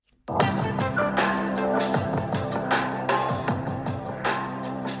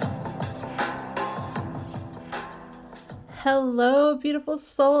Hello, beautiful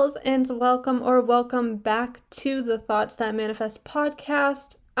souls, and welcome back to the Thoughts That Manifest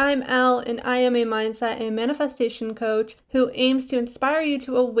podcast. I'm Elle, and I am a mindset and manifestation coach who aims to inspire you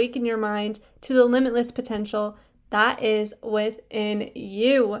to awaken your mind to the limitless potential that is within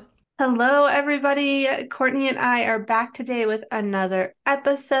you. Hello, everybody. Courtney and I are back today with another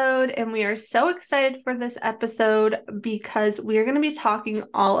episode, and we are so excited for this episode because we are going to be talking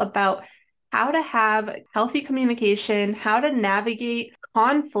all about how to have healthy communication, how to navigate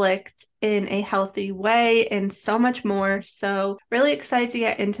conflict in a healthy way, and so much more. So, really excited to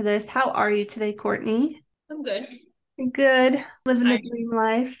get into this. How are you today, Courtney? I'm good. Good. Living the Tired. dream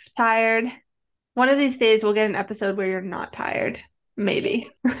life. Tired. One of these days, we'll get an episode where you're not tired.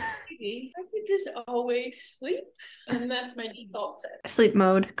 Maybe. Maybe I could just always sleep, and that's my default set. Sleep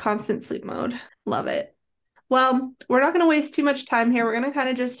mode, constant sleep mode. Love it. Well, we're not going to waste too much time here. We're going to kind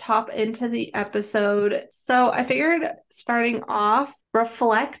of just hop into the episode. So I figured starting off,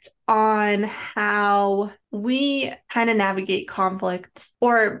 reflect on how we kind of navigate conflict.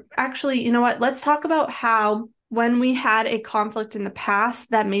 Or actually, you know what? Let's talk about how when we had a conflict in the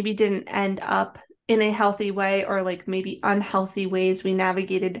past that maybe didn't end up in a healthy way, or like maybe unhealthy ways we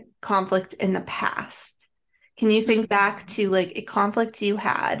navigated conflict in the past. Can you think back to like a conflict you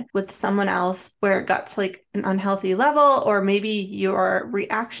had with someone else where it got to like an unhealthy level, or maybe your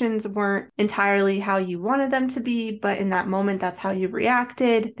reactions weren't entirely how you wanted them to be, but in that moment, that's how you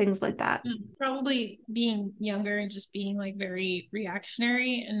reacted, things like that? Probably being younger and just being like very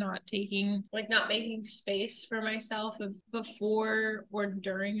reactionary and not making space for myself of before or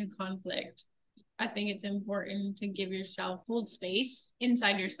during a conflict. I think it's important to hold space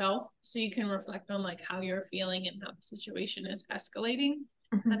inside yourself so you can reflect on like how you're feeling and how the situation is escalating.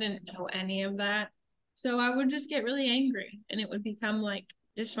 I didn't know any of that. So I would just get really angry and it would become like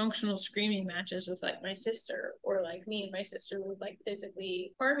dysfunctional screaming matches with like my sister, or like me and my sister would like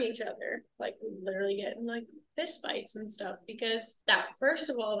physically harm each other. Like we'd literally get in like fist fights and stuff, because that, first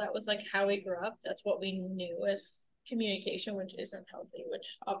of all, that was like how we grew up. That's what we knew as communication, which isn't healthy,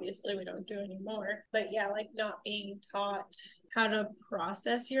 which obviously we don't do anymore. But yeah, like not being taught how to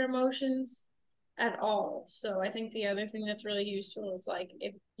process your emotions at all. So I think the other thing that's really useful is like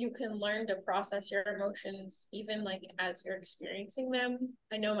if you can learn to process your emotions even like as you're experiencing them.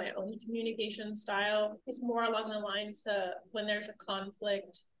 I know my own communication style is more along the lines of when there's a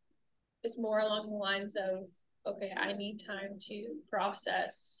conflict, it's more along the lines of, okay, I need time to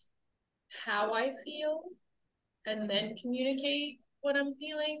process how I feel and then communicate what I'm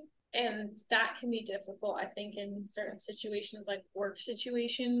feeling. And that can be difficult, I think, in certain situations like work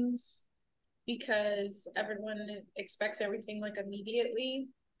situations, because everyone expects everything like immediately.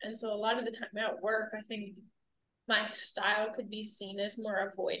 And so a lot of the time at work, I think my style could be seen as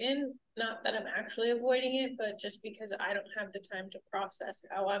more avoidant. Not that I'm actually avoiding it, but just because I don't have the time to process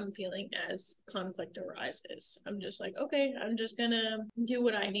how I'm feeling as conflict arises. I'm just like, okay, I'm just gonna do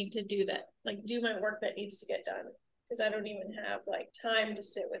what I need to do, that like do my work that needs to get done. Because I don't even have like time to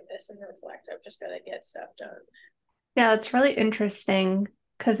sit with this and reflect. I've just got to get stuff done. Yeah, it's really interesting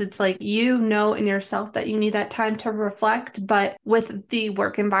because it's like you know in yourself that you need that time to reflect, but with the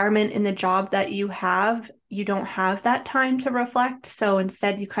work environment and the job that you have, you don't have that time to reflect. So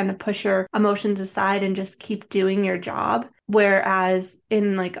instead, you kind of push your emotions aside and just keep doing your job. Whereas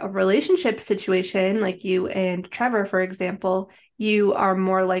in like a relationship situation, like you and Trevor, for example, you are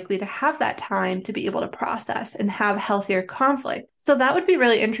more likely to have that time to be able to process and have healthier conflict. So that would be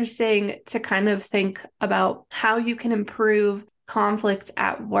really interesting to kind of think about how you can improve conflict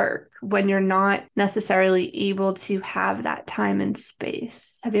at work when you're not necessarily able to have that time and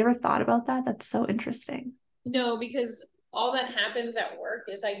space. Have you ever thought about that? That's so interesting. No, because all that happens at work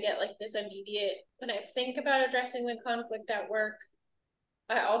is I get like this immediate, when I think about addressing the conflict at work,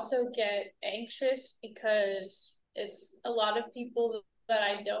 I also get anxious because it's a lot of people that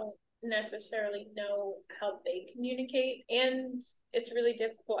I don't necessarily know how they communicate. And it's really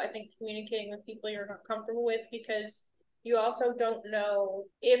difficult, I think, communicating with people you're not comfortable with, because you also don't know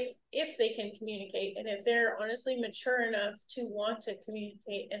if they can communicate and if they're honestly mature enough to want to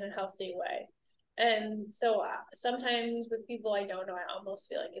communicate in a healthy way. And so sometimes with people I don't know, I almost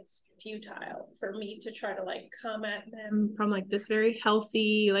feel like it's futile for me to try to like come at them from like this very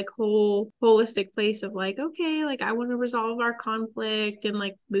healthy, like holistic place of like, okay, like I want to resolve our conflict and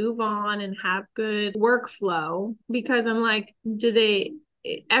like move on and have good workflow. Because I'm like, do they,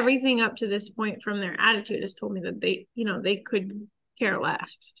 everything up to this point from their attitude has told me that they could care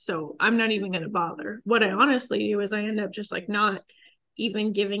less. So I'm not even going to bother. What I honestly do is I end up just like not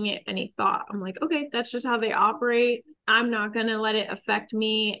even giving it any thought. I'm like, okay, that's just how they operate. I'm not going to let it affect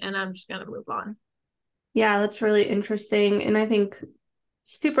me and I'm just going to move on. Yeah, that's really interesting. And I think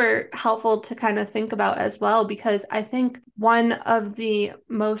super helpful to kind of think about as well, because I think one of the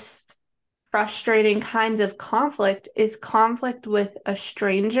most frustrating kinds of conflict is conflict with a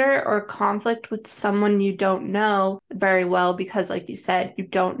stranger or conflict with someone you don't know very well, because, like you said, you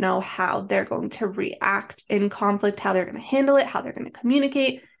don't know how they're going to react in conflict, how they're going to handle it, how they're going to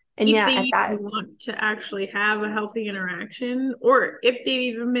communicate. And If yeah, they at that, even want to actually have a healthy interaction, or if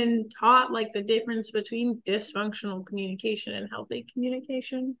they've even been taught like the difference between dysfunctional communication and healthy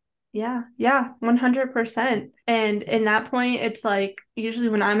communication. yeah, 100%. And in that point, it's like usually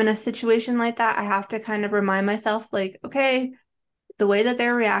when I'm in a situation like that, I have to kind of remind myself, like, okay, the way that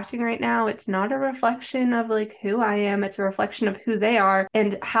they're reacting right now, it's not a reflection of like who I am. It's a reflection of who they are.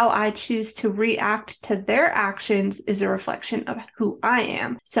 And how I choose to react to their actions is a reflection of who I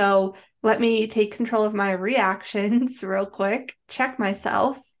am. So let me take control of my reactions real quick, check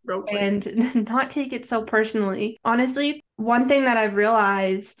myself, Real quick. and not take it so personally. Honestly, one thing that I've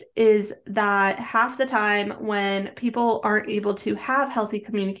realized is that half the time when people aren't able to have healthy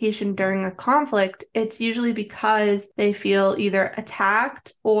communication during a conflict, it's usually because they feel either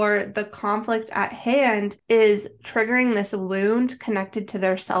attacked or the conflict at hand is triggering this wound connected to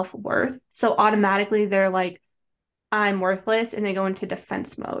their self-worth. So automatically they're like, I'm worthless, and they go into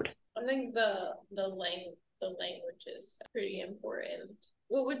defense mode. I think the language is pretty important.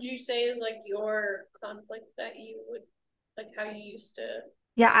 What would you say is like your conflict that you would like how you used to?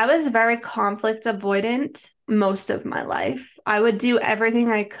 Yeah, I was very conflict avoidant most of my life. I would do everything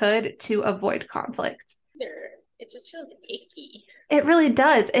I could to avoid conflict. There, it just feels icky. It really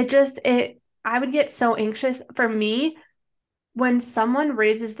does. I would get so anxious. For me, when someone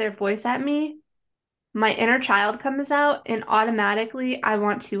raises their voice at me, my inner child comes out, and automatically I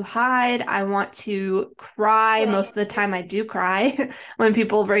want to hide. I want to cry. Most of the time, I do cry when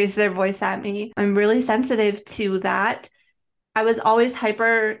people raise their voice at me. I'm really sensitive to that. I was always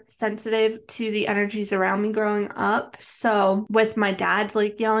hypersensitive to the energies around me growing up. So, with my dad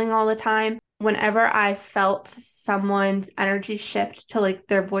like yelling all the time, whenever I felt someone's energy shift to like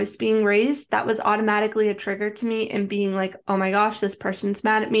their voice being raised, that was automatically a trigger to me and being like, oh my gosh, this person's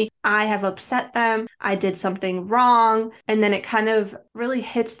mad at me. I have upset them. I did something wrong. And then it kind of really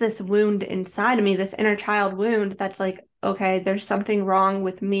hits this wound inside of me, this inner child wound that's like, okay, there's something wrong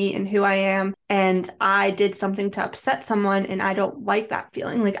with me and who I am. And I did something to upset someone, and I don't like that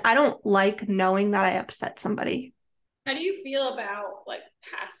feeling. Like, I don't like knowing that I upset somebody. How do you feel about like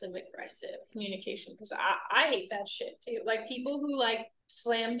passive aggressive communication? Because I hate that shit too. Like people who like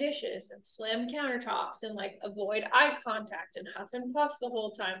slam dishes and slam countertops and like avoid eye contact and huff and puff the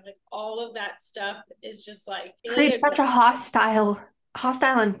whole time. Like all of that stuff is just like really Creates such a aggressive.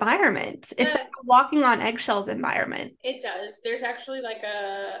 hostile environment. It's like Yes, a walking on eggshells environment. it does. There's actually like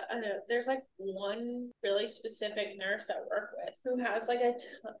there's like one really specific nurse I work with who has like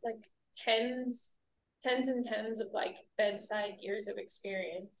like tens tens and tens of like bedside years of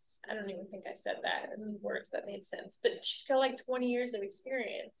experience. I don't even think I said that in words that made sense, but she's got like 20 years of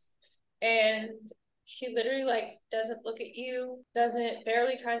experience. And she literally like doesn't look at you, doesn't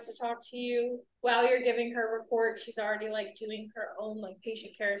barely tries to talk to you. While you're giving her report, she's already like doing her own like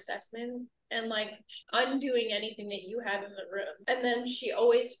patient care assessment and like undoing anything that you had in the room. And then she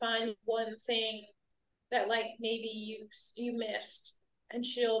always finds one thing that like maybe you missed, and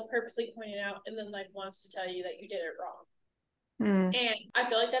she'll purposely point it out and then like wants to tell you that you did it wrong. Hmm. And I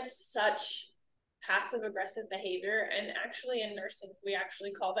feel like that's such passive aggressive behavior. And actually, in nursing, we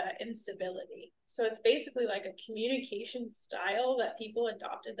actually call that incivility. So it's basically like a communication style that people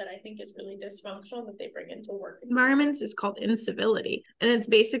adopted that I think is really dysfunctional that they bring into work environments is called incivility. And it's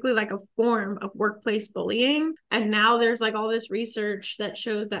basically like a form of workplace bullying. And now there's like all this research that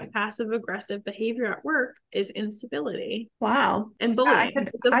shows that passive aggressive behavior at work is incivility Wow. and Yeah, bullying.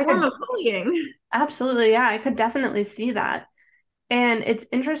 It's a I form could of bullying. absolutely, yeah, I could definitely see that. And it's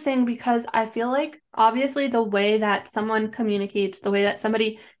interesting because I feel like obviously the way that someone communicates, the way that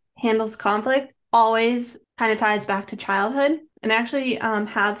somebody handles conflict always kind of ties back to childhood. And I actually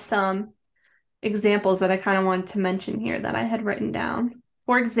have some examples that I kind of wanted to mention here that I had written down.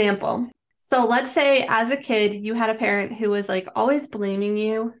 For example, so let's say as a kid, you had a parent who was like always blaming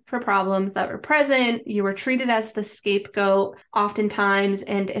you for problems that were present. You were treated as the scapegoat oftentimes.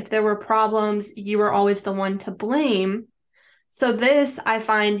 And if there were problems, you were always the one to blame. So this I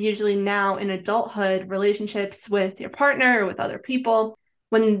find usually now in adulthood, relationships with your partner or with other people,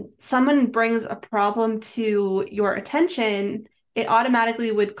 when someone brings a problem to your attention, it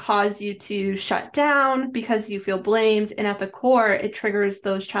automatically would cause you to shut down because you feel blamed. And at the core, it triggers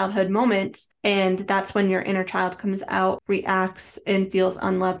those childhood moments. And that's when your inner child comes out, reacts, and feels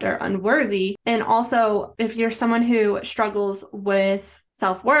unloved or unworthy. And also, if you're someone who struggles with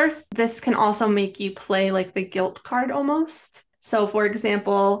self-worth, this can also make you play like the guilt card almost. So, for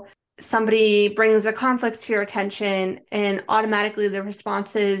example, somebody brings a conflict to your attention and automatically the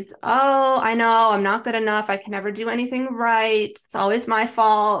response is, oh, I know I'm not good enough. I can never do anything right. It's always my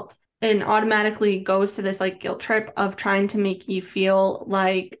fault. And automatically goes to this like guilt trip of trying to make you feel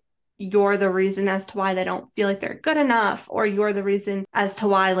like you're the reason as to why they don't feel like they're good enough, or you're the reason as to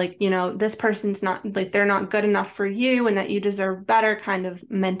why, like, you know, this person's not like they're not good enough for you and that you deserve better kind of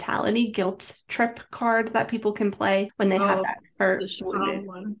mentality, guilt trip card that people can play when they have that hurt, wounded.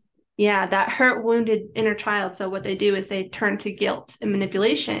 One. Yeah, that hurt, wounded inner child. So what they do is they turn to guilt and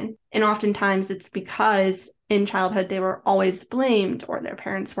manipulation. And oftentimes it's because in childhood they were always blamed, or their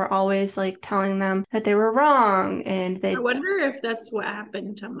parents were always like telling them that they were wrong. And I wonder if that's what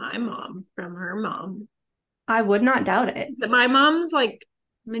happened to my mom from her mom. I would not doubt it. But my mom's like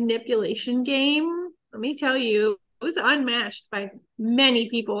manipulation game, let me tell you, it was unmatched by many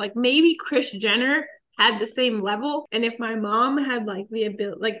people. Like maybe Kris Jenner had the same level, and if my mom had like the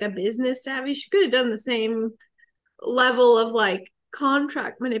ability, like the business savvy, she could have done the same level of like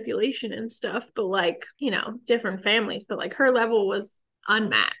contract manipulation and stuff, but like, you know, different families, but like her level was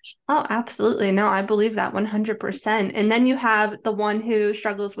unmatched. Oh, absolutely. No, I believe that 100%. And then you have the one who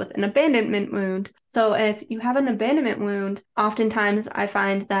struggles with an abandonment wound. So if you have an abandonment wound, oftentimes I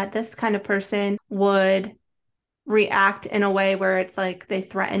find that this kind of person would react in a way where it's like they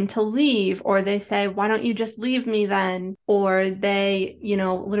threaten to leave, or they say, why don't you just leave me then? Or they, you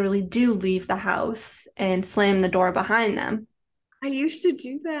know, literally do leave the house and slam the door behind them. I used to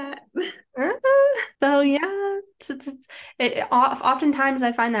do that. So yeah, oftentimes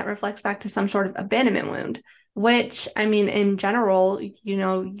I find that reflects back to some sort of abandonment wound, which, I mean, in general, you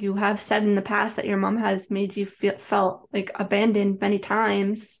know, you have said in the past that your mom has made you felt like abandoned many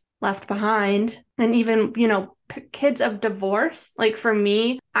times, left behind. And even, you know, kids of divorce, like for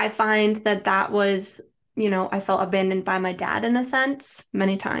me, I find that was, you know, I felt abandoned by my dad in a sense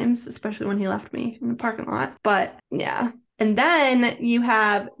many times, especially when he left me in the parking lot. But yeah. And then you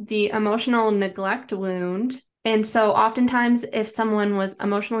have the emotional neglect wound. And so oftentimes if someone was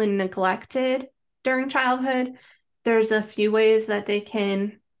emotionally neglected during childhood, there's a few ways that they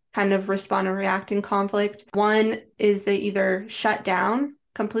can kind of respond or react in conflict. One is they either shut down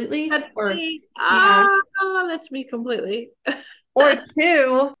completely. That's or me. yeah. That's me completely. Or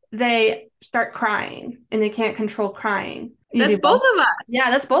two, they start crying and they can't control crying. That's both of us. Yeah,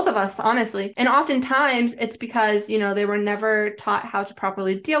 that's both of us, honestly. And oftentimes it's because, you know, they were never taught how to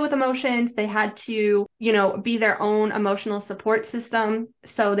properly deal with emotions. They had to, you know, be their own emotional support system.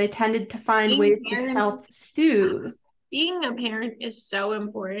 So they tended to find ways to self-soothe. Being a parent is so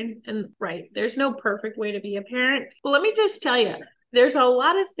important. And right, there's no perfect way to be a parent. But let me just tell you, there's a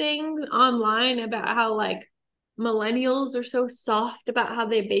lot of things online about how like millennials are so soft about how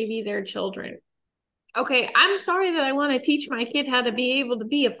they baby their children. Okay, I'm sorry that I want to teach my kid how to be able to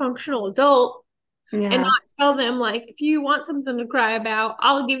be a functional adult and not tell them like, if you want something to cry about,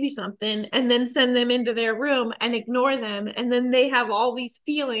 I'll give you something, and then send them into their room and ignore them. And then they have all these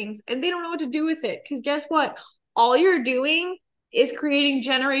feelings and they don't know what to do with it. Because guess what? All you're doing is creating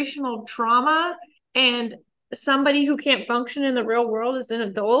generational trauma, and somebody who can't function in the real world as an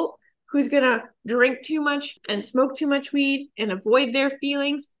adult, who's going to drink too much and smoke too much weed and avoid their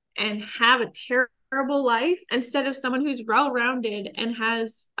feelings and have a terrible life, instead of someone who's well-rounded and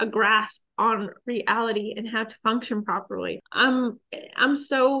has a grasp on reality and how to function properly. I'm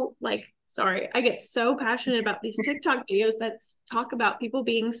so like, sorry, I get so passionate about these TikTok videos that talk about people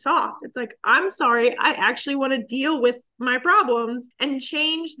being soft. It's like, I'm sorry, I actually want to deal with my problems and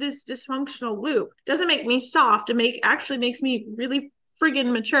change this dysfunctional loop. It doesn't make me soft. It actually makes me really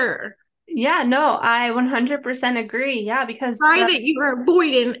friggin' mature. Yeah, no, I 100% agree. Yeah, because sorry that you were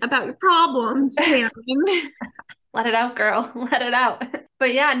avoidant about your problems, Karen. Let it out, girl. Let it out.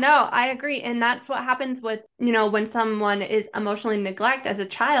 But yeah, no, I agree. And that's what happens with, you know, when someone is emotionally neglected as a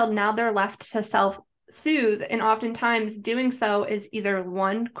child, now they're left to self-soothe. And oftentimes doing so is either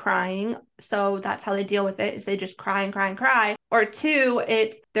one, crying, So that's how they deal with it, is they just cry and cry and cry. Or two,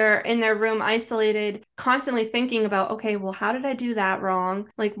 it's they're in their room isolated, constantly thinking about, okay, well, how did I do that wrong?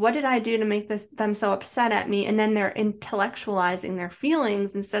 Like, what did I do to make them so upset at me? And then they're intellectualizing their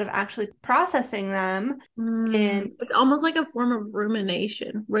feelings instead of actually processing them. And It's almost like a form of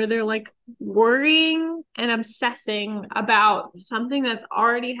rumination where they're like worrying and obsessing about something that's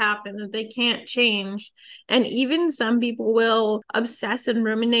already happened that they can't change. And even some people will obsess and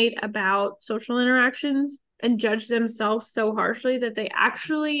ruminate about social interactions and judge themselves so harshly that they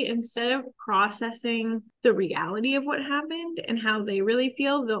actually, instead of processing the reality of what happened and how they really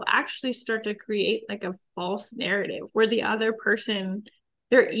feel, they'll actually start to create like a false narrative where the other person,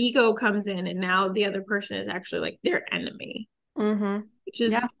 their ego comes in, and now the other person is actually like their enemy, which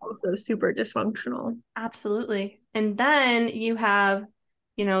is also super dysfunctional. Absolutely. And then you have,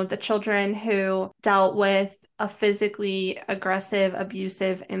 the children who dealt with a physically aggressive,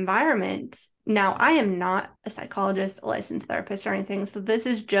 abusive environment. Now, I am not a psychologist, a licensed therapist, or anything. So this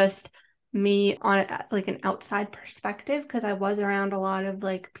is just me on like an outside perspective, because I was around a lot of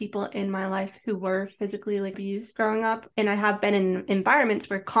like people in my life who were physically like abused growing up. And I have been in environments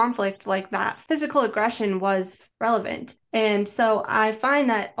where conflict like that, physical aggression, was relevant. And so I find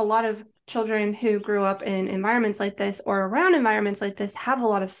that a lot of children who grew up in environments like this or around environments like this have a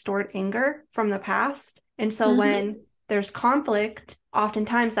lot of stored anger from the past. And so when there's conflict,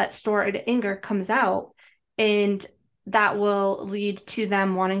 oftentimes that stored anger comes out, and that will lead to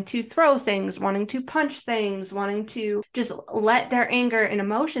them wanting to throw things, wanting to punch things, wanting to just let their anger and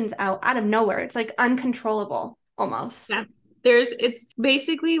emotions out of nowhere. It's like uncontrollable almost. Yeah. It's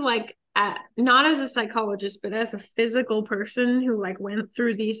basically like, not as a psychologist, but as a physical person who like went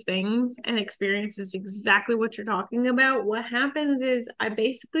through these things and experiences exactly what you're talking about. What happens is I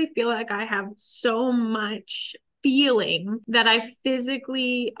basically feel like I have so much feeling that I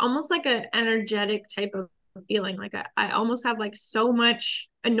physically, almost like an energetic type of feeling, like I almost have like so much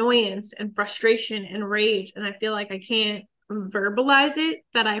annoyance and frustration and rage, and I feel like I can't verbalize it,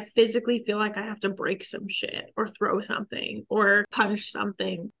 that I physically feel like I have to break some shit or throw something or punch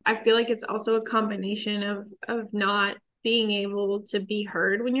something. I feel like it's also a combination of not being able to be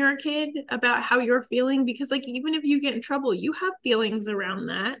heard when you're a kid about how you're feeling, because like even if you get in trouble, you have feelings around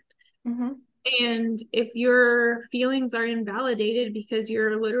that. And if your feelings are invalidated because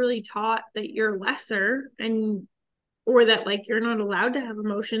you're literally taught that you're lesser, and or that like you're not allowed to have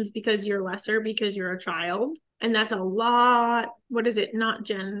emotions because you're lesser because you're a child. And that's a lot. What is it? Not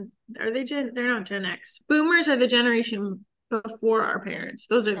Gen. Are they Gen? They're not Gen X. Boomers are the generation before our parents.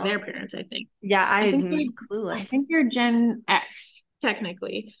 Those are their parents, I think. Yeah, I think clueless. I think you're Gen X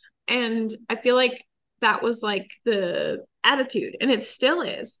technically. And I feel like that was like the attitude, and it still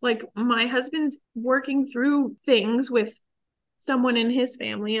is. Like my husband's working through things with someone in his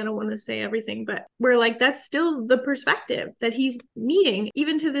family. I don't want to say everything, but we're like, that's still the perspective that he's meeting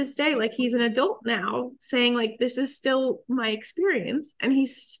even to this day. Like he's an adult now saying like, this is still my experience. And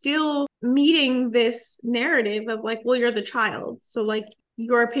he's still meeting this narrative of like, well, you're the child, so like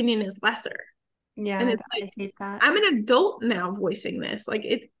your opinion is lesser. Yeah. And it's I hate that. I'm an adult now voicing this. Like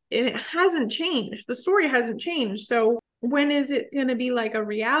it hasn't changed. The story hasn't changed. So when is it going to be like a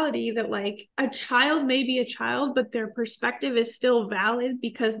reality that like a child may be a child, but their perspective is still valid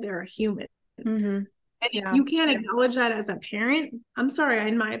because they're a human? And if you can't acknowledge that as a parent, I'm sorry,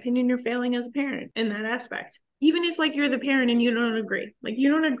 in my opinion, you're failing as a parent in that aspect. Even if like you're the parent and you don't agree, like you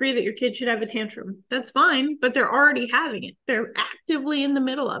don't agree that your kid should have a tantrum, that's fine, but they're already having it. They're actively in the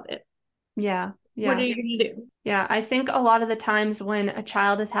middle of it. Yeah. What are you going to do? Yeah, I think a lot of the times when a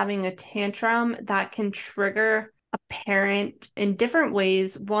child is having a tantrum, that can trigger a parent in different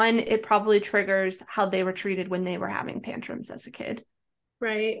ways. One, it probably triggers how they were treated when they were having tantrums as a kid.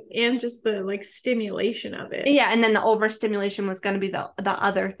 Right. And just the like stimulation of it. Yeah, and then the overstimulation was going to be the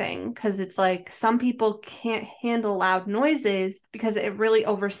other thing, because it's like some people can't handle loud noises because it really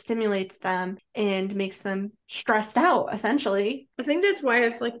overstimulates them and makes them stressed out, essentially. I think that's why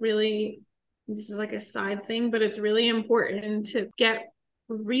it's like really, this is like a side thing, but it's really important to get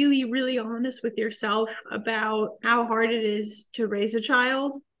really, really honest with yourself about how hard it is to raise a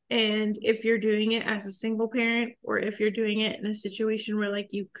child. And if you're doing it as a single parent, or if you're doing it in a situation where like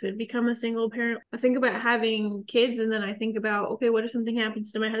you could become a single parent. I think about having kids, and then I think about, okay, what if something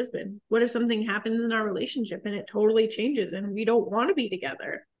happens to my husband? What if something happens in our relationship and it totally changes and we don't want to be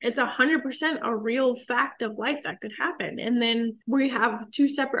together? It's 100% a real fact of life that could happen. And then we have two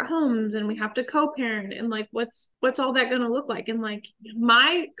separate homes and we have to co-parent, and like what's all that going to look like? And like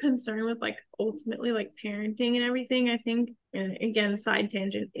my concern with like ultimately like parenting and everything, I think, and again, side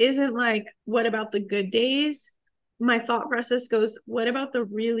tangent, isn't like what about the good days, my thought process goes, what about the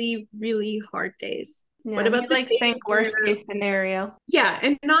really, really hard days? Yeah, What you about the like days think where, worst case scenario. yeah,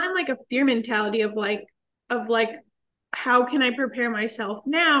 and not in like a fear mentality of like, how can I prepare myself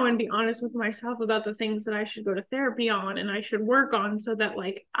now and be honest with myself about the things that I should go to therapy on and I should work on, so that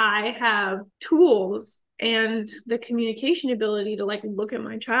like I have tools and the communication ability to like look at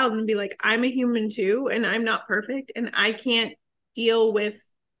my child and be like, I'm a human too, and I'm not perfect, and I can't deal with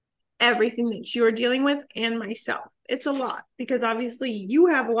everything that you're dealing with and myself. It's a lot because obviously you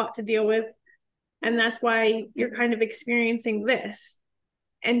have a lot to deal with, and that's why you're kind of experiencing this.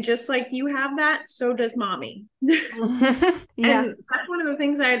 And just like you have that, so does mommy. Yeah. And that's one of the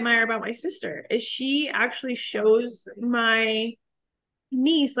things I admire about my sister is she actually shows my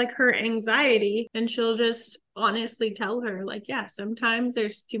niece like her anxiety, and she'll just honestly tell her like, yeah, sometimes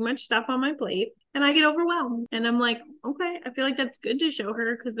there's too much stuff on my plate and I get overwhelmed. And I'm like, okay, I feel like that's good to show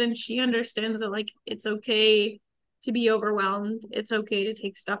her, because then she understands that like it's okay to be overwhelmed, it's okay to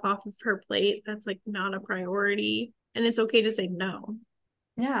take stuff off of her plate that's like not a priority, and it's okay to say no.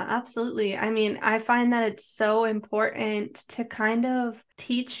 Yeah, absolutely. I mean, I find that it's so important to kind of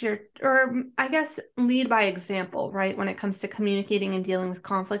teach or I guess lead by example, right? When it comes to communicating and dealing with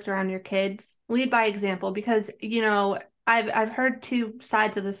conflict around your kids, lead by example because, I've heard two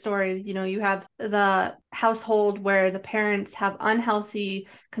sides of the story. You have the household where the parents have unhealthy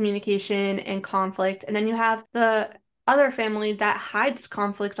communication and conflict, and then you have the other family that hides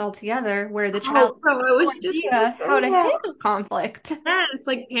conflict altogether, where the child So I was has just no gonna idea say how to that. handle conflict. Yeah, it's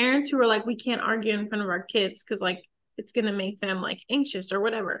like parents who are like, we can't argue in front of our kids because like it's gonna make them like anxious or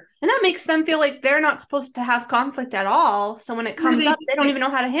whatever. And that makes them feel like they're not supposed to have conflict at all. So when it Or comes they up, they don't even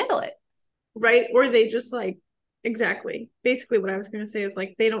know how to handle it. right? Or they just like, exactly. Basically what I was gonna say is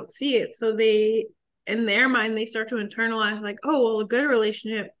like they don't see it. So they, in their mind, they start to internalize like, oh well, a good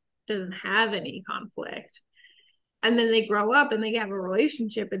relationship doesn't have any conflict. And then they grow up and they have a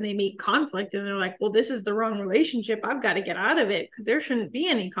relationship and they meet conflict and they're like, well, this is the wrong relationship, I've got to get out of it because there shouldn't be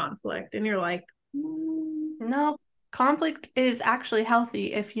any conflict. And you're like, No, conflict is actually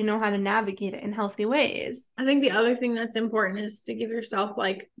healthy if you know how to navigate it in healthy ways. I think the other thing that's important is to give yourself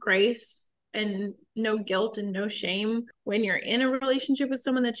like grace and no guilt and no shame when you're in a relationship with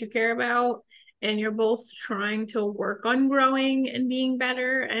someone that you care about and you're both trying to work on growing and being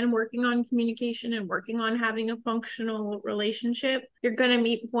better and working on communication and working on having a functional relationship. You're going to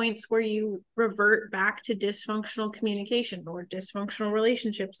meet points where you revert back to dysfunctional communication or dysfunctional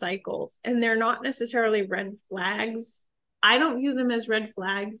relationship cycles, and they're not necessarily red flags. I don't view them as red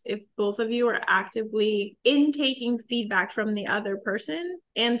flags if both of you are actively intaking feedback from the other person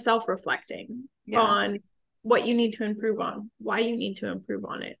and self-reflecting on what you need to improve on, why you need to improve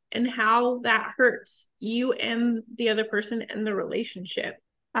on it, and how that hurts you and the other person and the relationship.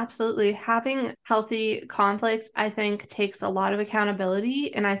 Absolutely. Having healthy conflict, I think, takes a lot of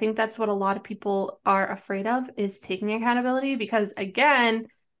accountability. And I think that's what a lot of people are afraid of, is taking accountability. Because again,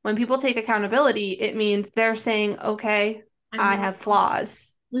 when people take accountability, it means they're saying, okay, I have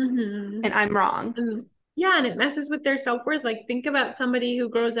flaws and I'm wrong. Yeah, and it messes with their self-worth. Like think about somebody who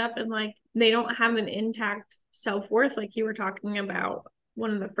grows up and like they don't have an intact self-worth, like you were talking about.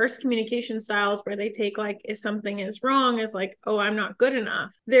 One of the first communication styles where they take like if something is wrong is like, oh, I'm not good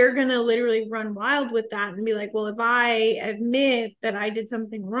enough. They're gonna literally run wild with that and be like, well, if I admit that I did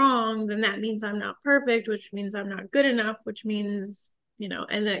something wrong, then that means I'm not perfect, which means I'm not good enough, which means,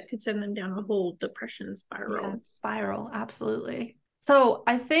 and that could send them down a whole depression spiral. Yeah, spiral, absolutely. So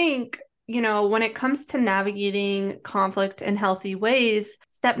I think, when it comes to navigating conflict in healthy ways,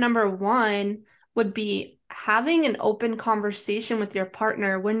 step number one would be having an open conversation with your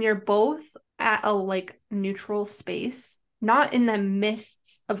partner when you're both at a like neutral space, not in the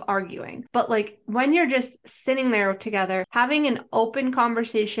midst of arguing, but like when you're just sitting there together, having an open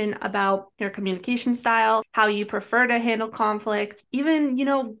conversation about your communication style, how you prefer to handle conflict, even,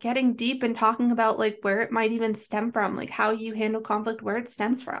 getting deep and talking about like where it might even stem from, like how you handle conflict, where it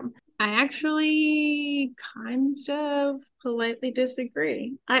stems from. I actually kind of politely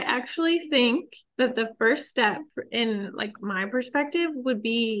disagree. I actually think that the first step in like my perspective would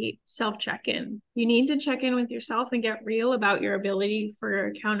be self-check-in. You need to check in with yourself and get real about your ability for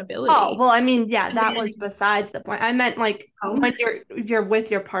accountability. Oh, well, I mean, yeah, that was besides the point. I meant like when you're with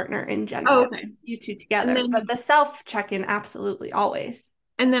your partner in general. Oh, okay. You two together. But the self-check-in, absolutely, always.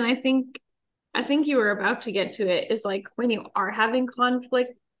 And then I think you were about to get to it, is like when you are having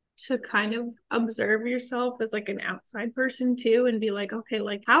conflict, to kind of observe yourself as like an outside person too, and be like, okay,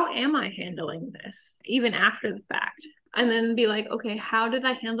 like how am I handling this even after the fact? And then be like, okay, how did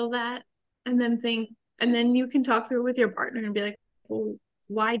I handle that? And then you can talk through it with your partner and be like, well,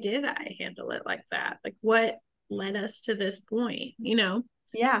 why did I handle it like that? Like what led us to this point, you know?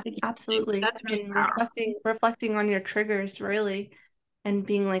 Yeah, Like, absolutely. that's really And powerful. reflecting on your triggers really and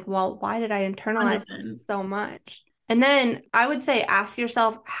being like, well, why did I internalize 100%. so much? And then I would say ask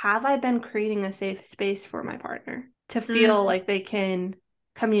yourself, have I been creating a safe space for my partner to feel like they can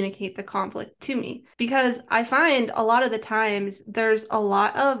communicate the conflict to me? Because I find a lot of the times there's a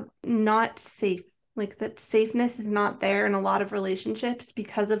lot of not safe, like that safeness is not there in a lot of relationships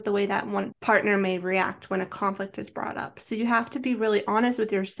because of the way that one partner may react when a conflict is brought up. So you have to be really honest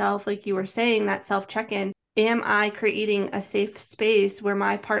with yourself, like you were saying, that self check-in. Am I creating a safe space where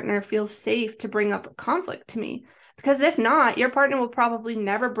my partner feels safe to bring up conflict to me? Because if not, your partner will probably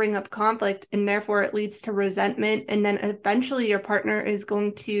never bring up conflict, and therefore it leads to resentment. And then eventually your partner is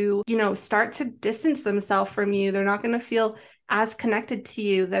going to, start to distance themselves from you. They're not going to feel as connected to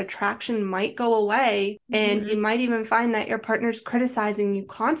you. The attraction might go away, and you might even find that your partner's criticizing you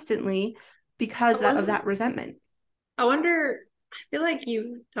constantly because of that resentment. I wonder, I feel like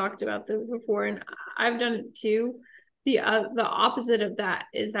you've talked about this before, and I've done it too. The opposite of that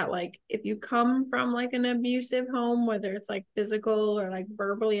is that, like, if you come from like an abusive home, whether it's like physical or like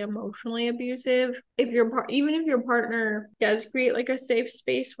verbally, emotionally abusive, even if your partner does create like a safe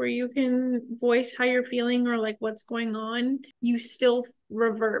space where you can voice how you're feeling or like what's going on, you still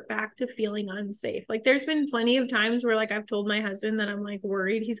revert back to feeling unsafe. Like, there's been plenty of times where like I've told my husband that I'm like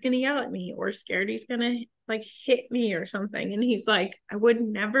worried he's gonna yell at me or scared he's gonna like hit me or something, and he's like, I would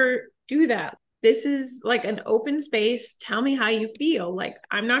never do that. This is like an open space. Tell me how you feel. Like,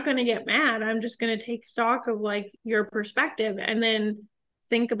 I'm not going to get mad. I'm just going to take stock of like your perspective and then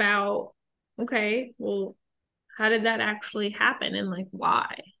think about, okay, well, how did that actually happen? And like,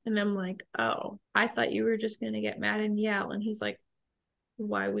 why? And I'm like, oh, I thought you were just going to get mad and yell. And he's like,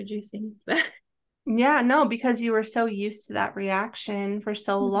 why would you think that? Yeah, no, because you were so used to that reaction for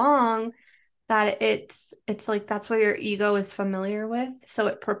so long that it's like that's what your ego is familiar with. So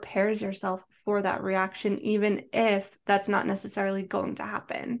it prepares yourself for that reaction, even if that's not necessarily going to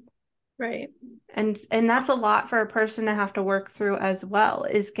happen. Right. And that's a lot for a person to have to work through as well,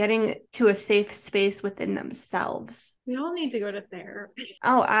 is getting to a safe space within themselves. We all need to go to therapy.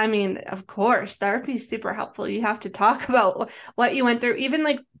 Oh, I mean, of course, therapy is super helpful. You have to talk about what you went through. Even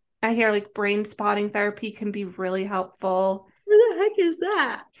like I hear like brain spotting therapy can be really helpful. What the heck is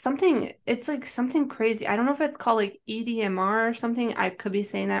that? It's like something crazy. I don't know if it's called like EDMR or something. I could be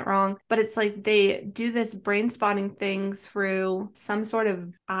saying that wrong, but it's like they do this brain spotting thing through some sort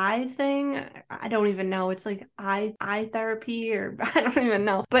of eye thing. I don't even know. It's like eye therapy, or I don't even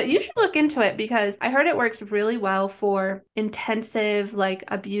know. But you should look into it because I heard it works really well for intensive, like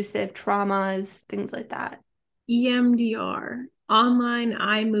abusive traumas, things like that. EMDR, online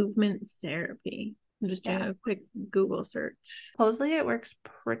eye movement therapy. I'm just doing a quick Google search. Supposedly it works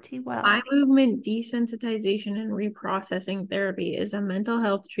pretty well. Eye movement desensitization and reprocessing therapy is a mental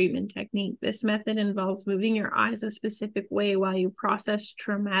health treatment technique. This method involves moving your eyes a specific way while you process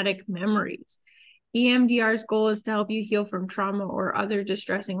traumatic memories. EMDR's goal is to help you heal from trauma or other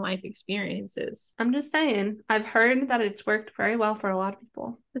distressing life experiences. I'm just saying, I've heard that it's worked very well for a lot of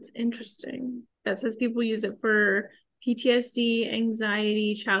people. That's interesting. That says people use it for PTSD,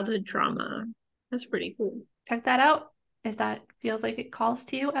 anxiety, childhood trauma. That's pretty cool. Check that out if that feels like it calls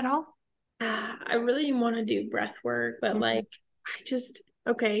to you at all. I really want to do breath work, but like,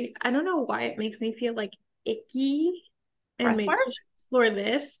 I don't know why it makes me feel like icky, and maybe I should explore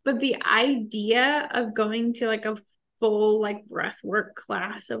this, but the idea of going to like a full like breath work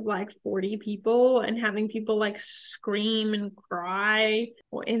class of like 40 people and having people like scream and cry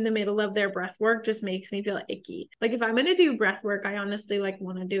in the middle of their breath work just makes me feel icky. Like, if I'm going to do breath work, I honestly like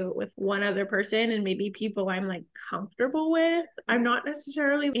want to do it with one other person and maybe people I'm like comfortable with. I'm not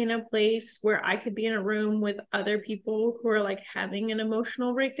necessarily in a place where I could be in a room with other people who are like having an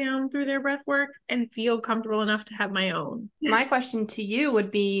emotional breakdown through their breath work and feel comfortable enough to have my own. My question to you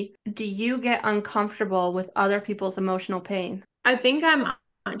would be, do you get uncomfortable with other people's emotional pain? I think I'm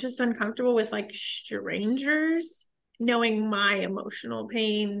just uncomfortable with like strangers knowing my emotional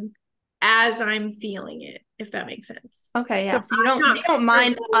pain as I'm feeling it, if that makes sense. Okay, yeah. So you don't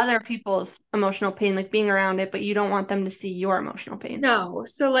mind other people's emotional pain, like being around it, but you don't want them to see your emotional pain. No.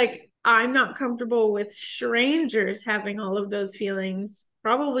 So like, I'm not comfortable with strangers having all of those feelings,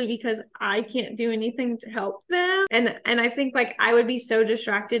 probably because I can't do anything to help them. And I think like I would be so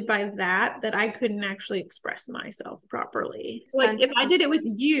distracted by that I couldn't actually express myself properly. Like, if I did it with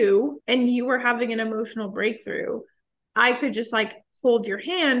you and you were having an emotional breakthrough, I could just like hold your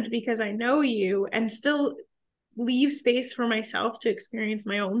hand because I know you and still leave space for myself to experience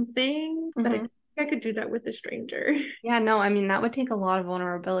my own thing. But I I could do that with a stranger. Yeah, no, I mean, that would take a lot of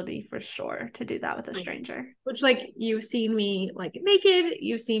vulnerability for sure to do that with a stranger. Which, like, you've seen me like naked,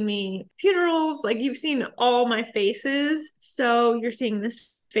 you've seen me funerals, like you've seen all my faces. So you're seeing this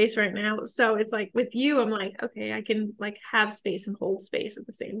face right now. So it's like with you, I'm like, okay, I can like have space and hold space at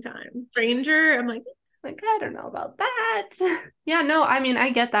the same time. Stranger, I'm like, I don't know about that. Yeah, no, I mean, I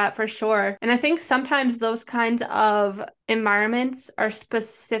get that for sure. And I think sometimes those kinds of environments are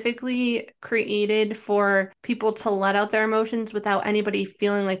specifically created for people to let out their emotions without anybody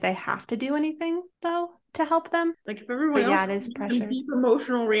feeling like they have to do anything, though, to help them. like if everyone else it is has pressure. a deep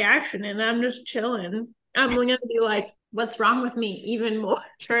emotional reaction and I'm just chilling, I'm gonna be like, what's wrong with me even more?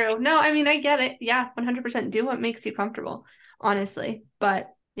 True. No, I mean, I get it. Yeah, 100% do what makes you comfortable, honestly. But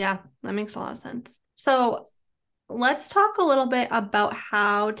yeah, that makes a lot of sense. So let's talk a little bit about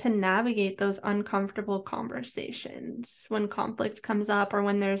how to navigate those uncomfortable conversations when conflict comes up or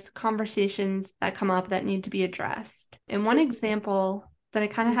when there's conversations that come up that need to be addressed. And one example that I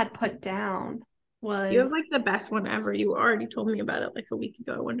kind of had put down was... You have like the best one ever. You already told me about it like a week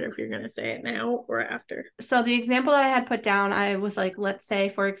ago. I wonder if you're going to say it now or after. So the example that I had put down, I was like, let's say,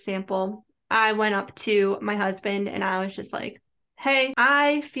 for example, I went up to my husband and I was just like, hey,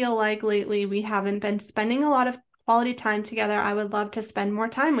 I feel like lately we haven't been spending a lot of quality time together. I would love to spend more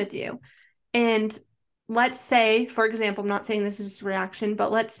time with you. And let's say, for example, I'm not saying this is his reaction,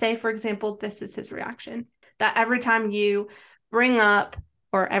 but let's say, for example, this is his reaction, that every time you bring up,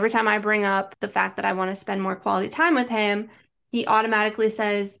 or every time I bring up the fact that I want to spend more quality time with him, he automatically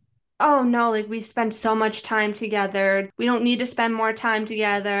says, oh no, like we spend so much time together. We don't need to spend more time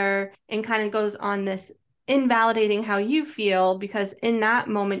together, and kind of goes on this invalidating how you feel, because in that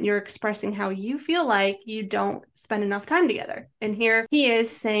moment you're expressing how you feel like you don't spend enough time together. And here he is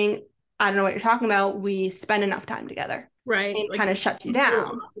saying, I don't know what you're talking about. We spend enough time together. Right. And like, kind of shuts you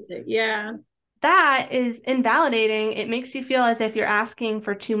down. Yeah. That is invalidating. It makes you feel as if you're asking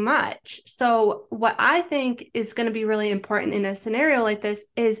for too much. So what I think is going to be really important in a scenario like this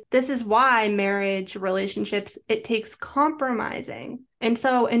is why marriage relationships, it takes compromising. And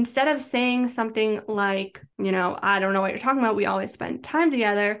so instead of saying something like, I don't know what you're talking about, we always spend time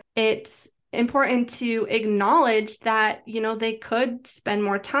together, it's important to acknowledge that, they could spend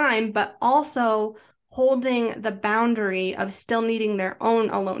more time, but also holding the boundary of still needing their own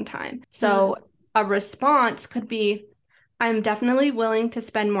alone time. So a response could be, I'm definitely willing to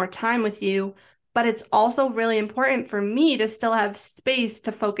spend more time with you, but it's also really important for me to still have space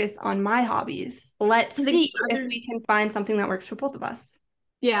to focus on my hobbies. Let's see if we can find something that works for both of us.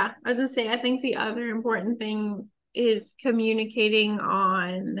 Yeah, I was gonna say, I think the other important thing is communicating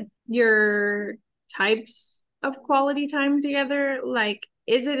on your types of quality time together. Like,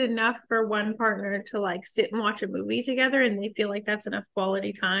 is it enough for one partner to like sit and watch a movie together and they feel like that's enough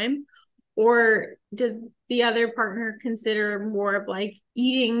quality time? Or does the other partner consider more of like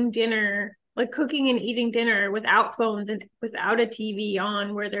eating dinner, like cooking and eating dinner without phones and without a TV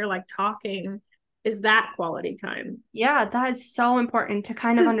on where they're like talking? Is that quality time? Yeah, that is so important to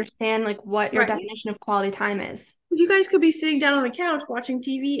kind of understand like what your Right. definition of quality time is. You guys could be sitting down on the couch watching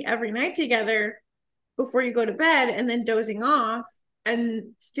TV every night together before you go to bed and then dozing off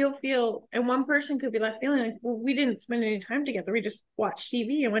and still feel, and one person could be left feeling like, well, we didn't spend any time together. We just watched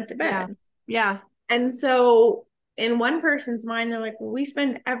TV and went to bed. Yeah. And so in one person's mind, they're like, well, we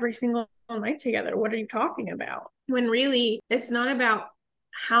spend every single night together. What are you talking about? When really it's not about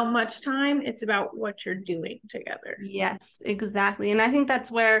how much time, it's about what you're doing together. Yes, exactly. And I think that's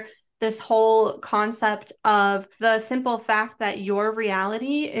where this whole concept of the simple fact that your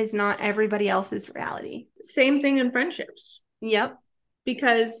reality is not everybody else's reality. Same thing in friendships. Yep.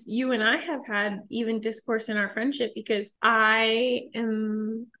 Because you and I have had even discourse in our friendship, because I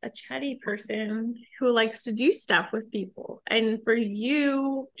am a chatty person who likes to do stuff with people. And for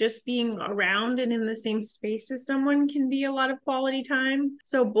you, just being around and in the same space as someone can be a lot of quality time.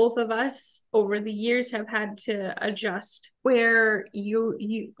 So both of us over the years have had to adjust where you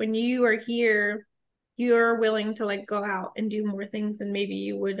when you are here, you're willing to like go out and do more things than maybe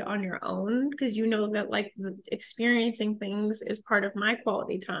you would on your own, because you know that like experiencing things is part of my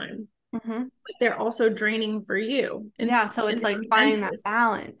quality time. Mm-hmm. But they're also draining for you. And yeah, so it's like finding that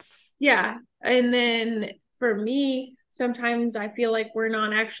balance. Yeah. And then for me, sometimes I feel like we're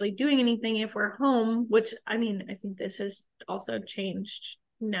not actually doing anything if we're home, which I mean, I think this has also changed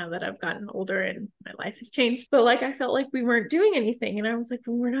now that I've gotten older and my life has changed. But like, I felt like we weren't doing anything. And I was like,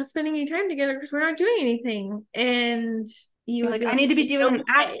 well, we're not spending any time together because we're not doing anything. And you're like, I need to be doing an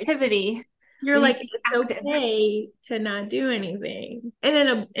activity. You're like, it's okay to not do anything.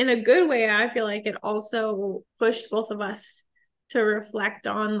 And in a good way, I feel like it also pushed both of us to reflect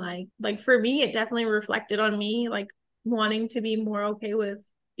on like for me, it definitely reflected on me, like wanting to be more okay with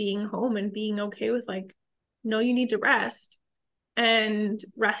being home and being okay with like, no, you need to rest, and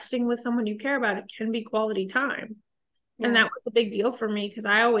resting with someone you care about, it can be quality time. Yeah. And that was a big deal for me because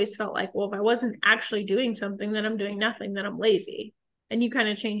I always felt like, well, if I wasn't actually doing something, then I'm doing nothing, then I'm lazy. And you kind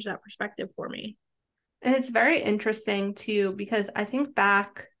of changed that perspective for me. And it's very interesting too, because I think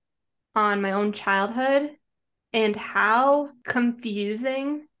back on my own childhood and how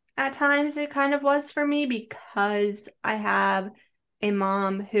confusing at times it kind of was for me, because I have a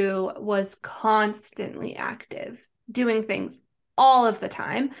mom who was constantly active, doing things all of the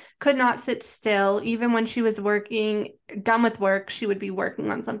time, could not sit still. Even when she was working, done with work, she would be working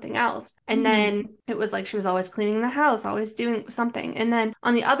on something else. And then it was like she was always cleaning the house, always doing something. And then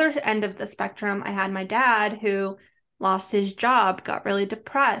on the other end of the spectrum, I had my dad who lost his job, got really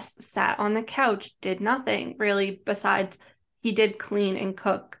depressed, sat on the couch, did nothing really besides he did clean and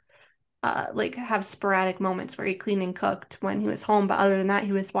cook, like have sporadic moments where he cleaned and cooked when he was home. But other than that,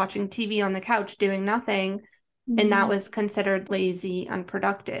 he was watching TV on the couch doing nothing. And that was considered lazy,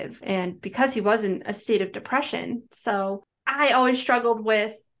 unproductive. And because he was in a state of depression. So I always struggled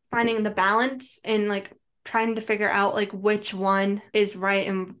with finding the balance and like trying to figure out like which one is right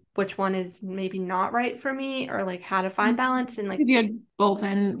and which one is maybe not right for me, or like how to find balance. And like you had both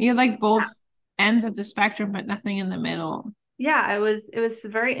ends of the spectrum, but nothing in the middle. Yeah, it was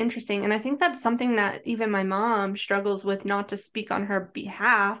very interesting. And I think that's something that even my mom struggles with, not to speak on her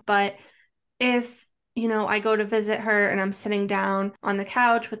behalf, but if I go to visit her and I'm sitting down on the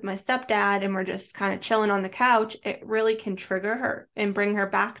couch with my stepdad and we're just kind of chilling on the couch, it really can trigger her and bring her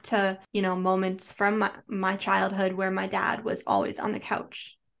back to, moments from my childhood where my dad was always on the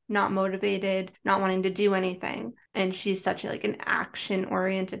couch, not motivated, not wanting to do anything. And she's such like an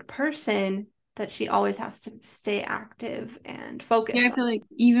action-oriented person that she always has to stay active and focused. Yeah, I feel like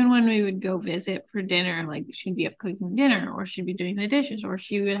even when we would go visit for dinner, like she'd be up cooking dinner, or she'd be doing the dishes, or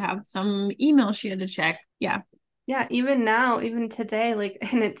she would have some email she had to check. Yeah. Yeah, even now, even today, like,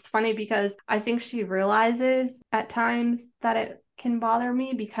 and it's funny because I think she realizes at times that it can bother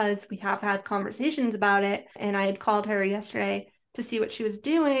me, because we have had conversations about it. And I had called her yesterday to see what she was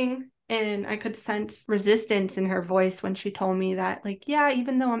doing, and I could sense resistance in her voice when she told me that, like, yeah,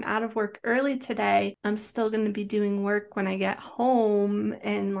 even though I'm out of work early today, I'm still going to be doing work when I get home.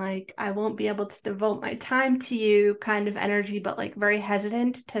 And like, I won't be able to devote my time to you kind of energy, but like very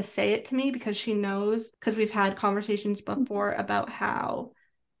hesitant to say it to me because she knows, because we've had conversations before about how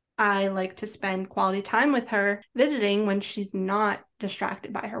I like to spend quality time with her visiting when she's not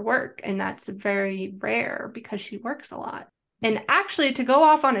distracted by her work. And that's very rare because she works a lot. And actually, to go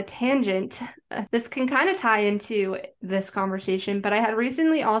off on a tangent, this can kind of tie into this conversation, but I had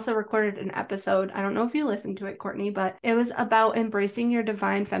recently also recorded an episode. I don't know if you listened to it, Courtney, but it was about embracing your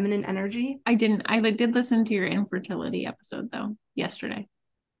divine feminine energy. I didn't. I did listen to your infertility episode, though, yesterday.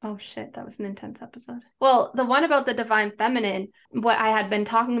 Oh, shit. That was an intense episode. Well, the one about the divine feminine, what I had been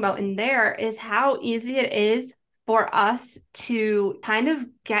talking about in there is how easy it is for us to kind of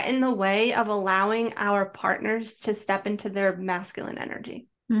get in the way of allowing our partners to step into their masculine energy.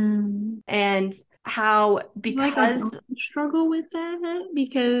 And how, because I don't struggle with that,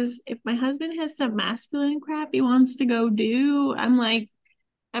 because if my husband has some masculine crap he wants to go do,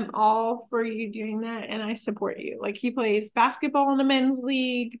 I'm all for you doing that, and I support you. Like, he plays basketball in a men's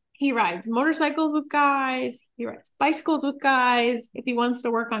league. He rides motorcycles with guys. He rides bicycles with guys. If he wants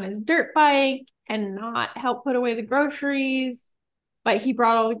to work on his dirt bike and not help put away the groceries, but he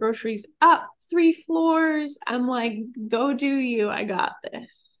brought all the groceries up 3 floors, I'm like, go do you. I got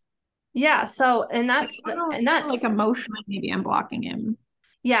this. Yeah. So, and that's like emotionally, maybe I'm blocking him.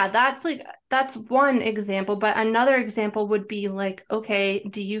 Yeah, that's one example, but another example would be like, okay,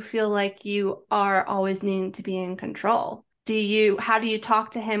 do you feel like you are always needing to be in control? How do you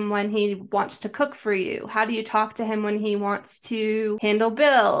talk to him when he wants to cook for you? How do you talk to him when he wants to handle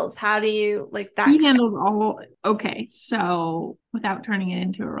bills? How do you like that? He handles all, okay, so without turning it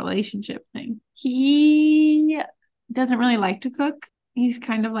into a relationship thing, he doesn't really like to cook. He's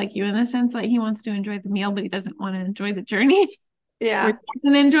kind of like you in the sense like he wants to enjoy the meal, but he doesn't want to enjoy the journey. Yeah. Or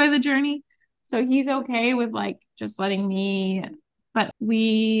doesn't enjoy the journey. So he's okay with like just letting me, but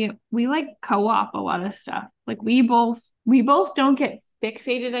we like co-op a lot of stuff. Like we both don't get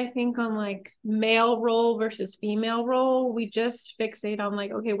fixated, I think, on like male role versus female role. We just fixate on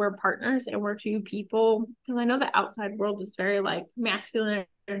like, okay, we're partners and we're 2 people. Because I know the outside world is very like masculine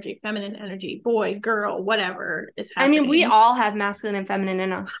energy, feminine energy, boy, girl, whatever is happening. I mean, we all have masculine and feminine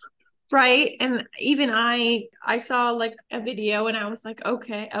in us. Right. And even I saw like a video and I was like,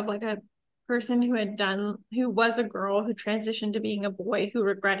 okay, of like a person who was a girl who transitioned to being a boy, who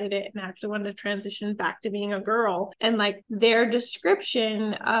regretted it and actually wanted to transition back to being a girl. And like their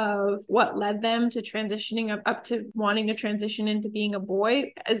description of what led them to transitioning up to wanting to transition into being a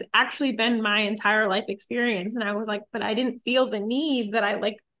boy has actually been my entire life experience. And I was like, but I didn't feel the need that I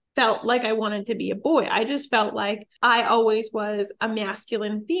like felt like I wanted to be a boy. I just felt like I always was a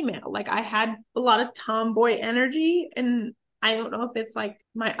masculine female. Like I had a lot of tomboy energy, and I don't know if it's like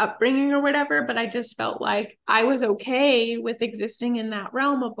my upbringing or whatever, but I just felt like I was okay with existing in that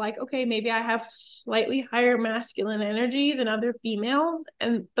realm of like, okay, maybe I have slightly higher masculine energy than other females,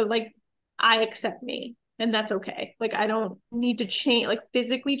 but like I accept me, and that's okay. Like I don't need to change, like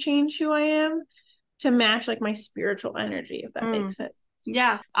physically change who I am to match like my spiritual energy, if that makes sense.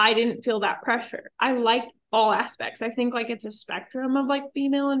 Yeah. I didn't feel that pressure. I like all aspects. I think like it's a spectrum of like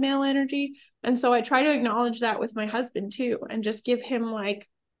female and male energy. And so I try to acknowledge that with my husband too, and just give him like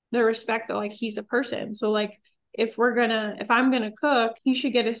the respect that like he's a person. So like if I'm gonna cook, he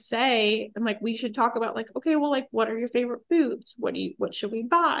should get a say, and like we should talk about like, okay, well, like what are your favorite foods? What should we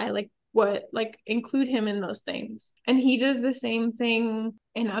buy? Like include him in those things. And he does the same thing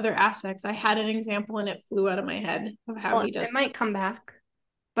in other aspects. I had an example and it flew out of my head of how he does. It might come back,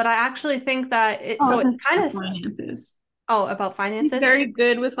 but I actually think that it's kind of finances. Oh, about finances? He's very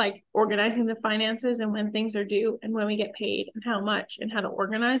good with like organizing the finances and when things are due and when we get paid and how much and how to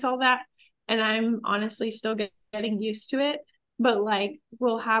organize all that. And I'm honestly still getting used to it, but like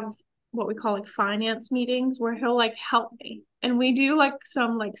we'll have what we call like finance meetings where he'll like help me. And we do like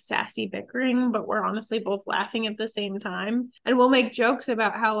some like sassy bickering, but we're honestly both laughing at the same time. And we'll make jokes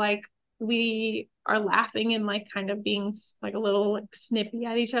about how like we are laughing and like kind of being like a little like snippy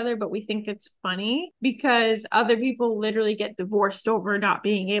at each other, but we think it's funny because other people literally get divorced over not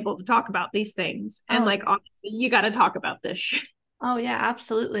being able to talk about these things. And like, honestly, you got to talk about this shit. Oh, yeah,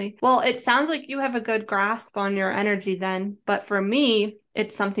 absolutely. Well, it sounds like you have a good grasp on your energy then, but for me,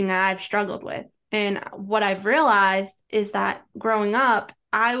 it's something that I've struggled with. And what I've realized is that growing up,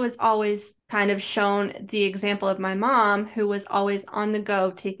 I was always kind of shown the example of my mom, who was always on the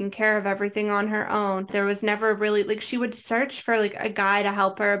go, taking care of everything on her own. There was never really, like, she would search for like a guy to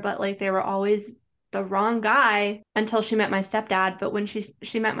help her, but like they were always the wrong guy until she met my stepdad. But when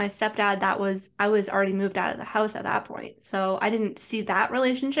she met my stepdad, I was already moved out of the house at that point. So I didn't see that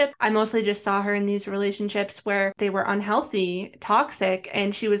relationship. I mostly just saw her in these relationships where they were unhealthy, toxic,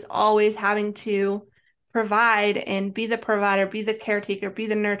 and she was always having to provide and be the provider, be the caretaker, be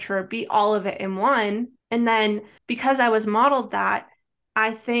the nurturer, be all of it in one. And then because I was modeled that,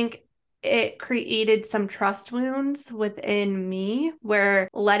 I think it created some trust wounds within me where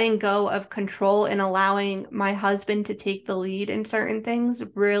letting go of control and allowing my husband to take the lead in certain things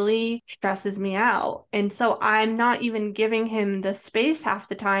really stresses me out. And so I'm not even giving him the space half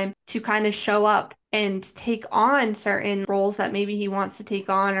the time to kind of show up and take on certain roles that maybe he wants to take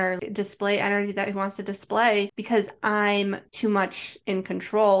on or display energy that he wants to display because I'm too much in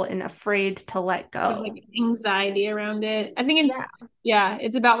control and afraid to let go. Like anxiety around it. I think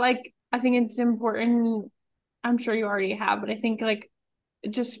it's about like, I think it's important. I'm sure you already have, but I think like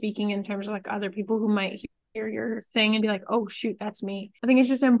just speaking in terms of like other people who might hear your thing and be like, oh shoot, that's me. I think it's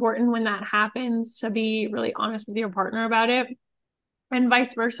just important when that happens to be really honest with your partner about it. And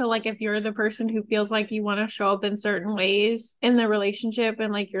vice versa, like if you're the person who feels like you want to show up in certain ways in the relationship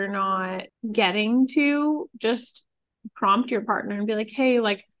and like you're not getting to, just prompt your partner and be like, hey,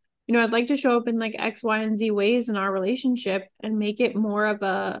 like, I'd like to show up in like X, Y, and Z ways in our relationship and make it more of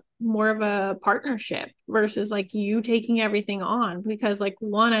a partnership versus like you taking everything on. Because like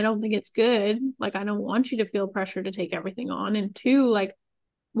one, I don't think it's good. Like I don't want you to feel pressure to take everything on. And two, like,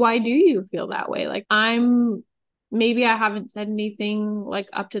 why do you feel that way? Like maybe I haven't said anything like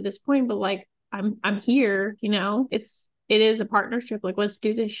up to this point, but like I'm here, it is a partnership. Like let's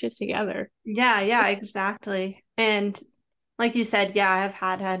do this shit together. Yeah, exactly. And like you said, yeah, I have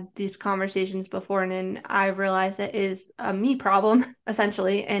had these conversations before, and then I realized it is a me problem,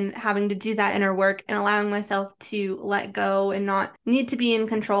 essentially, and having to do that inner work and allowing myself to let go and not need to be in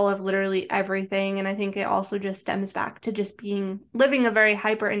control of literally everything. And I think it also just stems back to just living a very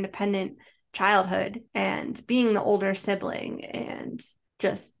hyper independent childhood and being the older sibling and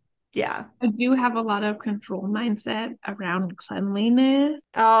just, yeah. I do have a lot of control mindset around cleanliness.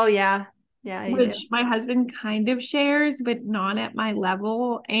 Oh, yeah. Yeah, which my husband kind of shares, but not at my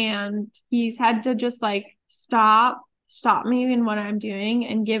level. And he's had to just like stop me in what I'm doing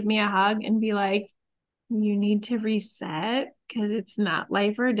and give me a hug and be like, you need to reset because it's not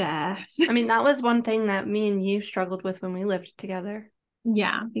life or death. I mean, that was one thing that me and you struggled with when we lived together.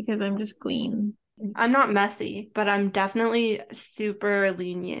 Yeah, because I'm just clean. I'm not messy, but I'm definitely super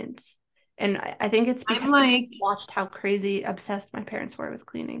lenient. And I think it's because I'm like, I watched how crazy obsessed my parents were with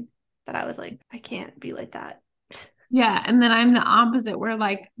cleaning that I was like, I can't be like that. yeah. And then I'm the opposite, where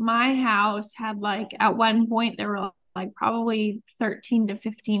like my house had like at one point there were like probably 13 to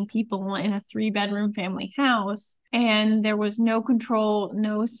 15 people in a 3-bedroom family house. And there was no control,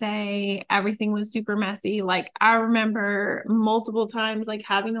 no say. Everything was super messy. Like I remember multiple times like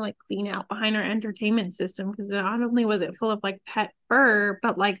having to like clean out behind our entertainment system because not only was it full of like pet fur,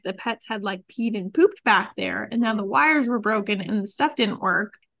 but like the pets had like peed and pooped back there. And now the wires were broken and the stuff didn't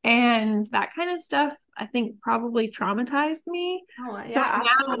work. And that kind of stuff, I think, probably traumatized me. Oh, So yeah, now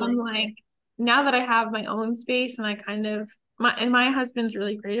absolutely. I'm like, now that I have my own space and I kind of, my husband's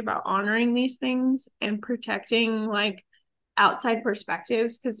really great about honoring these things and protecting like outside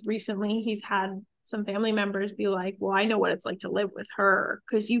perspectives. Because recently he's had some family members be like, well, I know what it's like to live with her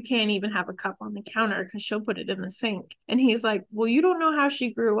because you can't even have a cup on the counter because she'll put it in the sink. And he's like, well, you don't know how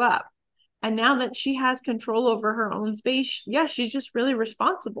she grew up. And now that she has control over her own space, yeah, she's just really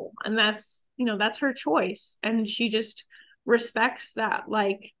responsible. And that's, that's her choice. And she just respects that,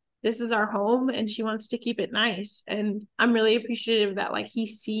 like, this is our home and she wants to keep it nice. And I'm really appreciative that, like, he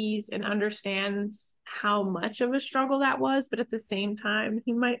sees and understands how much of a struggle that was. But at the same time,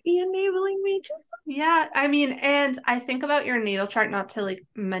 he might be enabling me just. Yeah, I mean, and I think about your natal chart, not to like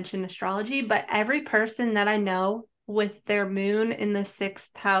mention astrology, but every person that I know with their moon in the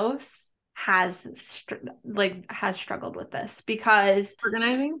 6th house has struggled with this because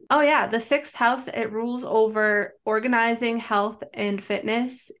Organizing. oh yeah, the 6th house, it rules over organizing, health and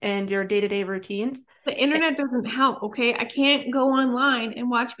fitness and your day-to-day routines. The internet doesn't help, okay? I can't go online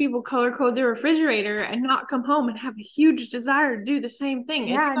and watch people color code their refrigerator and not come home and have a huge desire to do the same thing.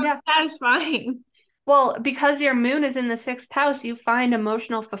 It's Yeah, so yeah. satisfying. Well, because your moon is in the 6th house, you find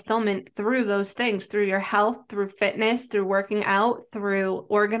emotional fulfillment through those things, through your health, through fitness, through working out, through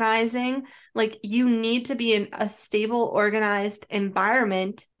organizing. Like you need to be in a stable, organized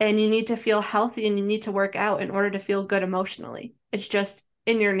environment and you need to feel healthy and you need to work out in order to feel good emotionally. It's just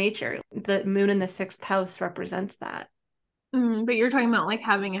in your nature. The moon in the 6th house represents that. But you're talking about like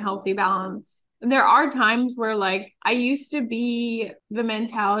having a healthy balance. There are times where like I used to be the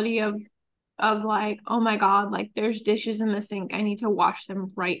mentality of like, oh my God, like there's dishes in the sink. I need to wash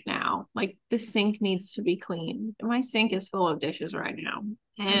them right now. Like the sink needs to be clean. My sink is full of dishes right now.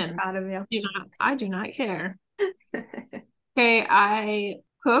 I'm And proud of you. I do not care. Okay, I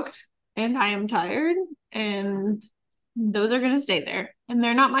cooked and I am tired and those are gonna stay there. And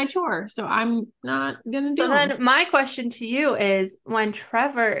they're not my chore. So I'm not gonna do So them. then my question to you is when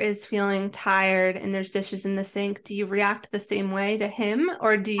Trevor is feeling tired and there's dishes in the sink, do you react the same way to him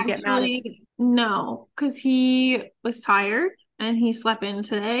or do you get mad at him? Actually, no, because he was tired and he slept in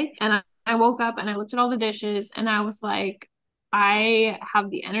today. And I woke up and I looked at all the dishes and I was like, I have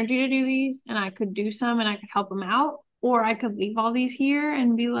the energy to do these and I could do some and I could help him out. Or I could leave all these here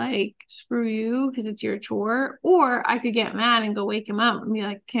and be like, screw you, because it's your chore. Or I could get mad and go wake him up and be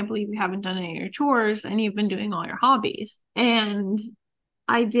like, can't believe you haven't done any of your chores and you've been doing all your hobbies. And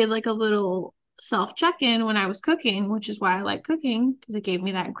I did like a little self check in when I was cooking, which is why I like cooking because it gave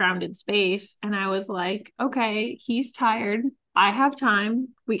me that grounded space. And I was like, okay, he's tired. I have time.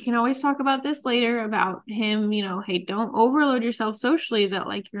 We can always talk about this later about him, hey, don't overload yourself socially that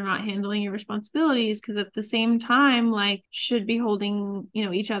like you're not handling your responsibilities because at the same time, like should be holding,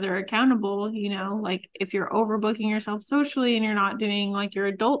 each other accountable, like if you're overbooking yourself socially and you're not doing like your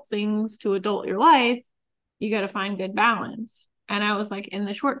adult things to adult your life, you got to find good balance. And I was like, in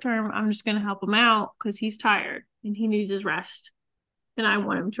the short term, I'm just going to help him out because he's tired and he needs his rest. And I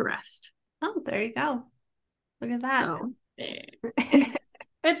want him to rest. Oh, there you go. Look at that. So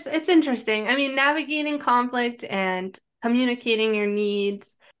It's interesting. I mean, navigating conflict and communicating your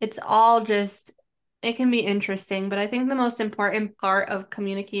needs, it's all just it can be interesting, but I think the most important part of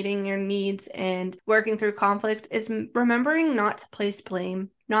communicating your needs and working through conflict is remembering not to place blame,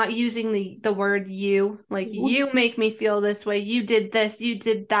 not using the word you, like you make me feel this way, you did this, you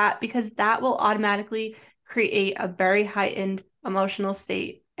did that, because that will automatically create a very heightened emotional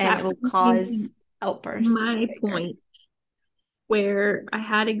state and it will cause outbursts. My point, where I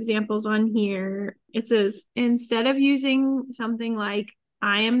had examples on here, it says instead of using something like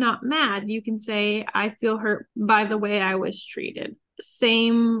I am not mad, you can say I feel hurt by the way I was treated.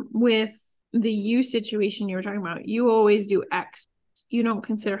 Same with the you situation you were talking about. You always do X. You don't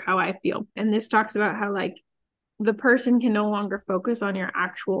consider how I feel. And this talks about how like the person can no longer focus on your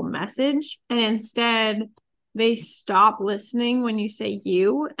actual message and instead they stop listening when you say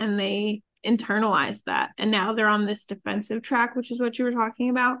you and they internalized that. And now they're on this defensive track, which is what you were talking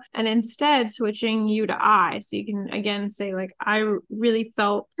about. And instead switching you to I. So you can again say, like, I really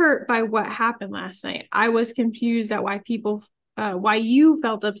felt hurt by what happened last night. I was confused at why you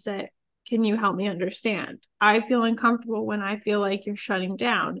felt upset. Can you help me understand? I feel uncomfortable when I feel like you're shutting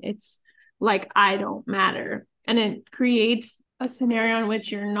down. It's like I don't matter. And it creates a scenario in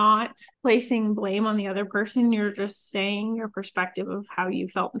which you're not placing blame on the other person. You're just saying your perspective of how you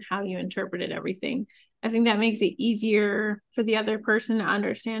felt and how you interpreted everything. I think that makes it easier for the other person to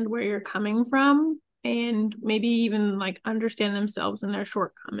understand where you're coming from and maybe even like understand themselves and their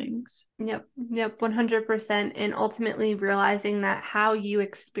shortcomings. Yep, 100%. And ultimately realizing that how you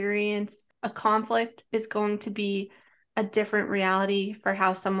experience a conflict is going to be a different reality for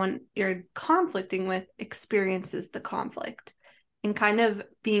how someone you're conflicting with experiences the conflict, and kind of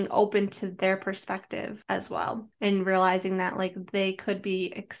being open to their perspective as well, and realizing that like they could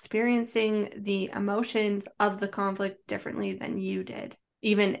be experiencing the emotions of the conflict differently than you did.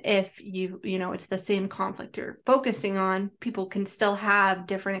 Even if you know it's the same conflict you're focusing on, people can still have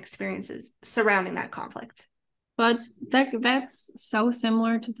different experiences surrounding that conflict. But that's so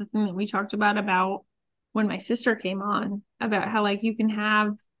similar to the thing that we talked about when my sister came on, about how like you can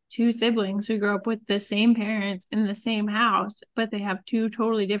have two siblings who grew up with the same parents in the same house, but they have two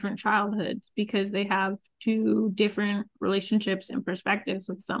totally different childhoods because they have two different relationships and perspectives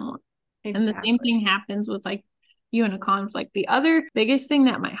with someone. Exactly. And the same thing happens with like you in a conflict. The other biggest thing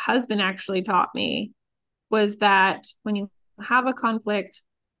that my husband actually taught me was that when you have a conflict,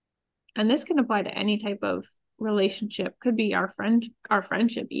 and this can apply to any type of relationship, could be our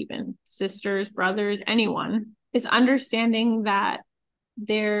friendship, even sisters, brothers, anyone, is understanding that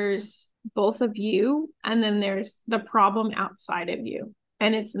there's both of you and then there's the problem outside of you.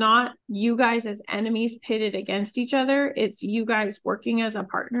 And it's not you guys as enemies pitted against each other. It's you guys working as a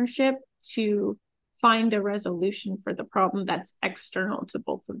partnership to find a resolution for the problem that's external to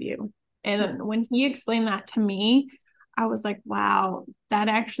both of you. And when he explained that to me, I was like, wow, that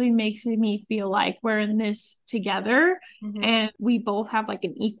actually makes me feel like we're in this together. Mm-hmm. And we both have like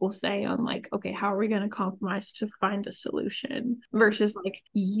an equal say on like, okay, how are we going to compromise to find a solution versus like,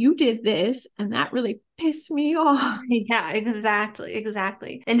 you did this and that really pissed me off. Yeah,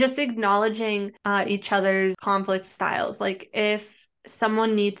 exactly. And just acknowledging each other's conflict styles. Like if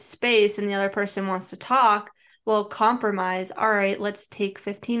someone needs space and the other person wants to talk, well, compromise. All right, let's take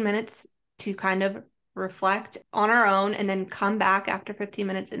 15 minutes to kind of reflect on our own and then come back after 15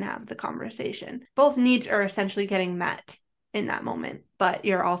 minutes and have the conversation. Both needs are essentially getting met in that moment, but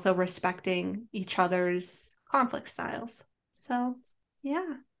you're also respecting each other's conflict styles. So yeah,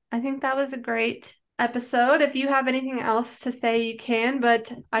 I think that was a great episode. If you have anything else to say, you can,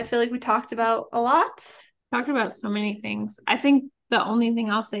 but I feel like we talked about a lot. Talked about so many things. I think the only thing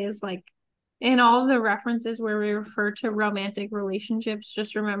I'll say is like in all the references where we refer to romantic relationships,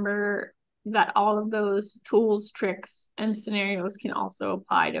 just remember that all of those tools, tricks, and scenarios can also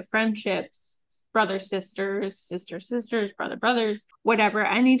apply to friendships, brother, sisters, brother, brothers, whatever,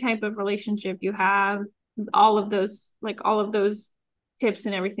 any type of relationship you have, all of those tips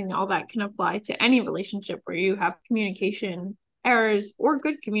and everything, all that can apply to any relationship where you have communication errors or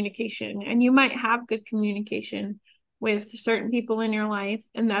good communication. And you might have good communication with certain people in your life,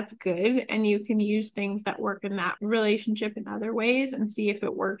 and that's good. And you can use things that work in that relationship in other ways and see if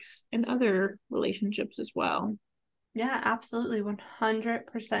it works in other relationships as well. Yeah, absolutely.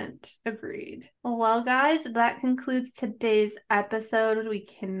 100% agreed. Well, guys, that concludes today's episode. We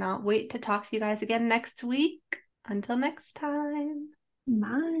cannot wait to talk to you guys again next week. Until next time.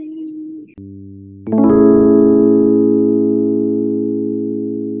 Bye.